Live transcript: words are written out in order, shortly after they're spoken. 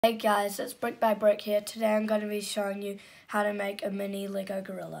Hey guys, it's Brick by Brick here. Today I'm going to be showing you how to make a mini Lego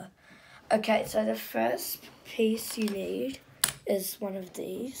gorilla. Okay, so the first piece you need is one of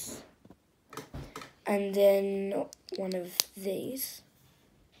these, and then one of these,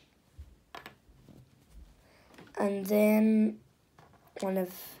 and then one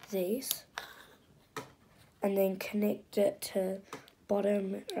of these, and then connect it to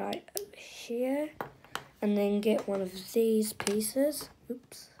bottom right over here, and then get one of these pieces,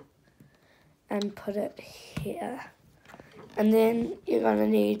 and put it here. And then you're going to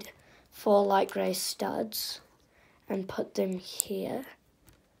need 4 light grey studs and put them here,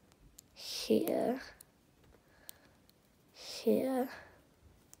 here, here,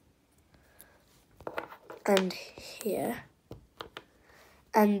 and here.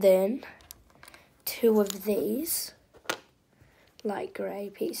 And then 2 of these light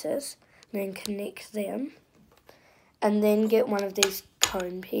grey pieces, and then connect them. And then get one of these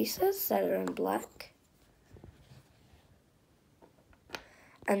cone pieces that are in black.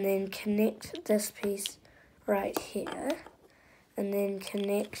 And then connect this piece right here. And then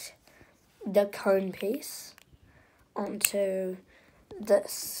connect the cone piece onto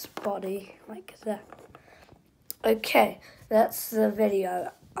this body like that. Okay, that's the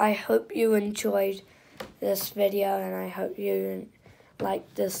video. I hope you enjoyed this video and I hope you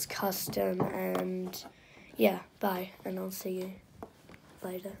like this custom, and yeah, bye, and I'll see you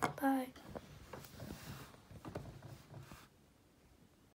later. Bye.